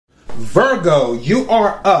Virgo, you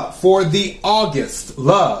are up for the August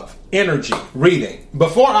love energy reading.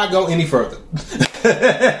 Before I go any further,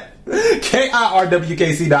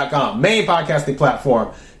 KIRWKC.com, main podcasting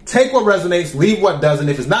platform. Take what resonates, leave what doesn't.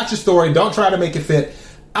 If it's not your story, don't try to make it fit.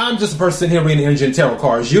 I'm just a person here reading energy and tarot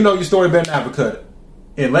cards. You know your story better than I ever could.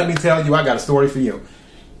 And let me tell you, I got a story for you.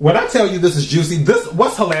 When I tell you this is juicy,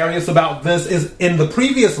 what's hilarious about this is in the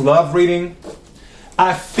previous love reading,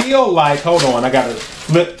 I feel like, hold on, I gotta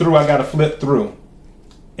flip through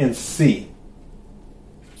and see.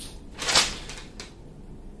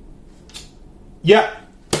 Yep.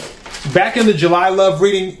 Back in the July love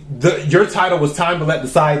reading, your title was Time to Let the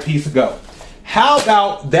Side Piece Go. How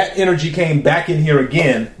about that energy came back in here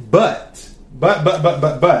again, but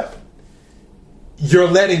you're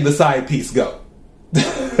letting the side piece go.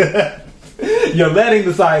 You're letting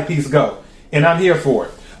the side piece go. And I'm here for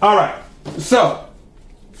it. All right. So,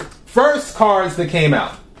 first cards that came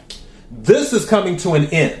out. This is coming to an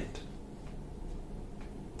end.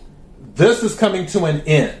 This is coming to an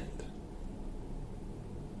end.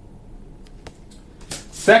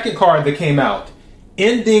 Second card that came out.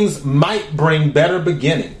 Endings might bring better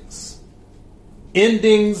beginnings.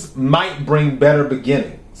 Endings might bring better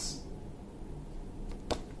beginnings.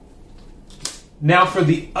 Now for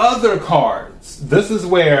the other cards, this is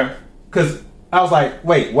where, because I was like,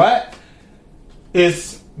 wait, what?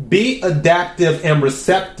 It's be adaptive and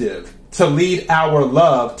receptive to lead our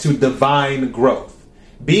love to divine growth.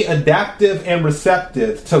 Be adaptive and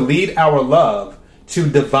receptive to lead our love to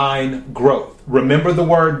divine growth. Remember the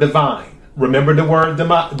word divine. Remember the word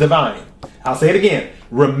divine. I'll say it again.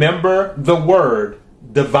 Remember the word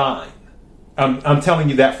divine. I'm telling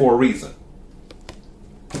you that for a reason.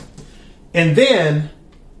 And then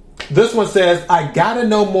this one says, I gotta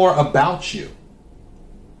know more about you.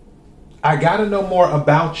 I gotta know more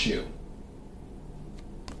about you.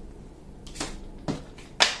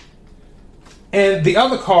 And the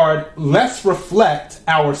other card, let's reflect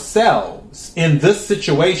ourselves in this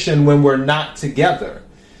situation when we're not together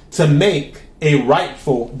to make a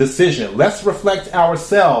rightful decision. Let's reflect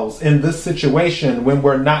ourselves in this situation when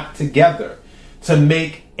we're not together to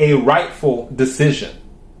make a rightful decision.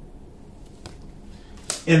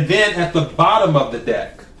 And then at the bottom of the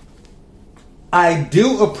deck, I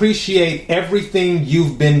do appreciate everything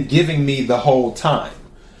you've been giving me the whole time.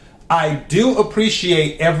 I do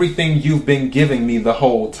appreciate everything you've been giving me the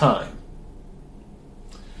whole time.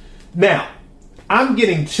 Now, I'm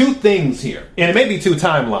getting two things here, and it may be two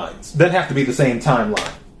timelines. Doesn't have to be the same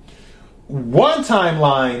timeline. One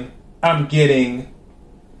timeline, I'm getting,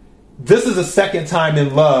 this is a second time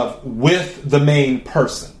in love with the main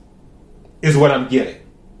person, is what I'm getting.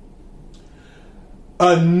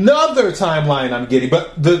 Another timeline I'm getting,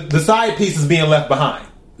 but the side piece is being left behind.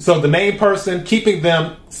 So the main person, keeping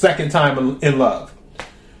them second time in love.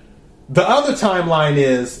 The other timeline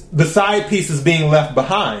is the side piece is being left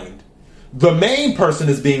behind. The main person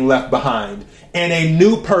is being left behind. And a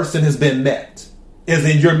new person has been met. As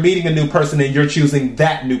in you're meeting a new person and you're choosing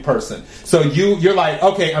that new person. So you're like,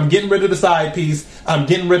 okay, I'm getting rid of the side piece. I'm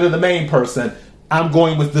getting rid of the main person. I'm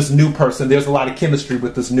going with this new person. There's a lot of chemistry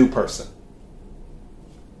with this new person.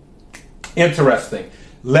 Interesting.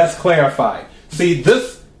 Let's clarify. See,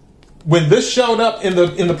 when this showed up in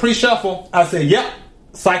the pre-shuffle, I said, yep,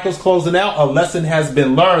 cycle's closing out. A lesson has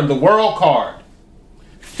been learned. The World card.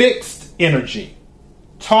 Fixed energy.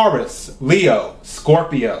 Taurus, Leo,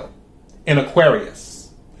 Scorpio, and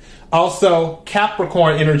Aquarius. Also,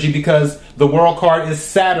 Capricorn energy, because the World card is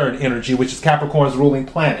Saturn energy, which is Capricorn's ruling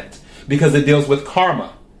planet, because it deals with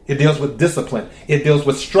karma. It deals with discipline. It deals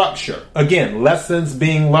with structure. Again, lessons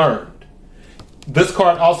being learned. This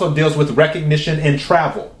card also deals with recognition and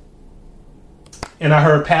travel. And I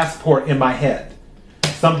heard passport in my head.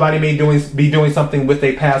 Somebody may be doing something with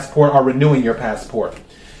a passport or renewing your passport.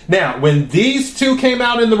 Now, when these two came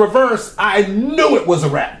out in the reverse, I knew it was a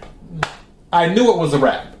wrap. I knew it was a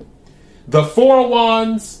wrap. The Four of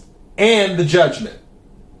Wands and the Judgment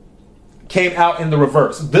came out in the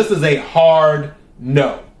reverse. This is a hard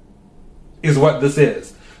no, is what this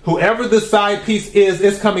is. Whoever this side piece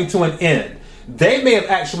is coming to an end. They may have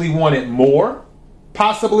actually wanted more,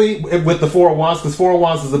 possibly, with the Four of Wands, because Four of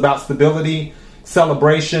Wands is about stability,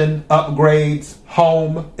 celebration, upgrades,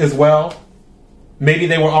 home as well. Maybe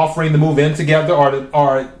they were offering to move in together,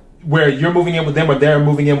 or where you're moving in with them or they're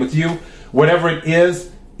moving in with you. Whatever it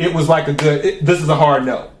is, it was like this is a hard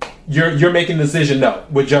no. You're making the decision no,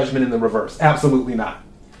 with Judgment in the reverse. Absolutely not.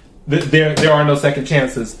 There are no second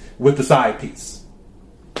chances with the side piece.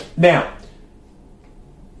 Now,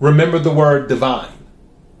 remember the word divine.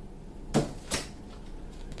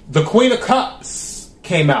 The Queen of Cups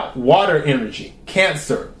came out. Water energy,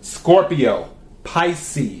 Cancer, Scorpio,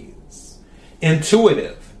 Pisces.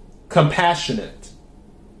 Intuitive, compassionate,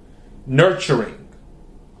 nurturing,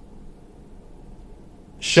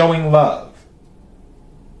 showing love,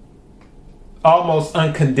 almost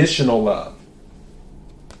unconditional love.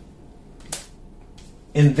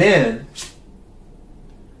 And then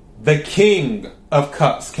the King of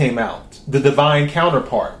Cups came out, the divine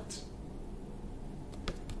counterpart.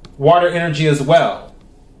 Water energy as well.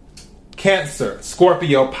 Cancer,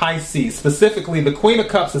 Scorpio, Pisces. Specifically, the Queen of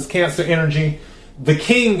Cups is Cancer energy. The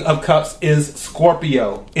King of Cups is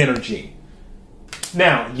Scorpio energy.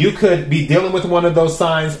 Now, you could be dealing with one of those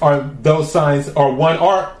signs, or one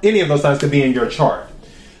or any of those signs could be in your chart.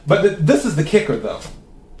 But this is the kicker, though.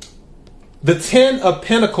 The 10 of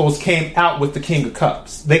Pentacles came out with the King of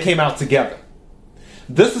Cups. They came out together.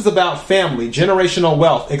 This is about family, generational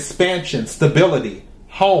wealth, expansion, stability,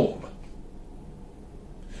 home.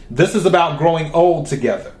 This is about growing old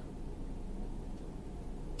together.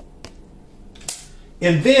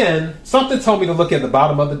 And then something told me to look at the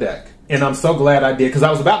bottom of the deck. And I'm so glad I did, because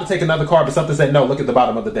I was about to take another card, but something said, no, look at the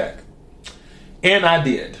bottom of the deck. And I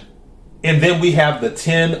did. And then we have the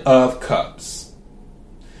 10 of Cups.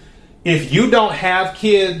 If you don't have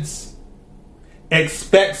kids,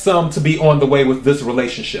 expect some to be on the way with this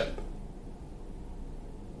relationship.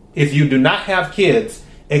 If you do not have kids,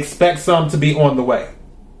 expect some to be on the way.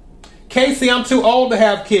 Casey, I'm too old to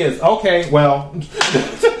have kids. Okay, well,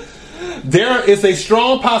 there is a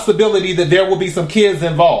strong possibility that there will be some kids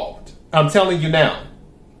involved. I'm telling you now.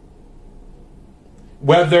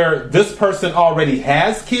 Whether this person already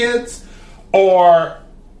has kids or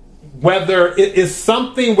whether it is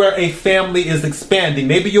something where a family is expanding.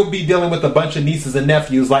 Maybe you'll be dealing with a bunch of nieces and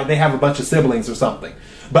nephews, like they have a bunch of siblings or something.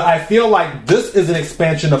 But I feel like this is an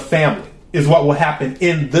expansion of family, is what will happen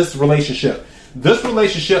in this relationship. This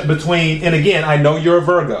relationship between, and again, I know you're a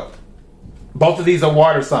Virgo. Both of these are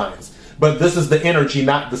water signs, but this is the energy,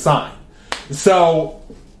 not the sign. So,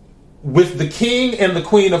 with the King and the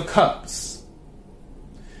Queen of Cups,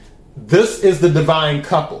 this is the divine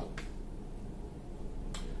couple.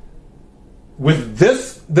 With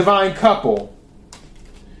this divine couple,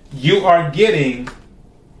 you are getting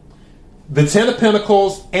the 10 of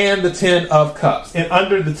Pentacles and the 10 of Cups. And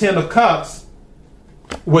under the 10 of Cups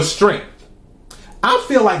was strength. I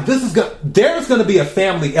feel like there's going to be a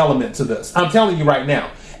family element to this. I'm telling you right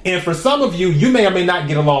now. And for some of you, you may or may not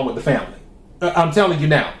get along with the family. I'm telling you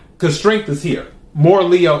now, because strength is here. More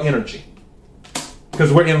Leo energy,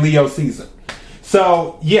 because we're in Leo season.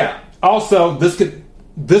 So yeah, also this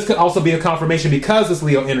could also be a confirmation, because it's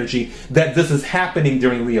Leo energy, that this is happening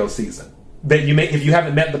during Leo season. That you may, if you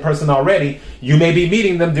haven't met the person already, you may be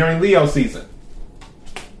meeting them during Leo season.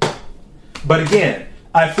 But again,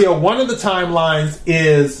 I feel one of the timelines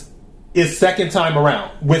is second time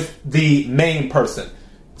around with the main person.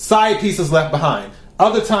 Side piece is left behind.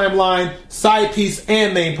 Other timeline, side piece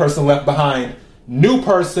and main person left behind. New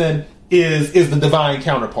person is the divine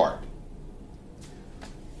counterpart.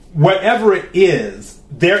 Whatever it is,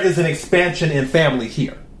 there is an expansion in family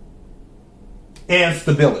here. And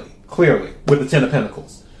stability, clearly, with the 10 of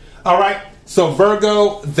Pentacles. All right, so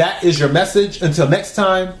Virgo, that is your message. Until next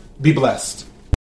time, be blessed.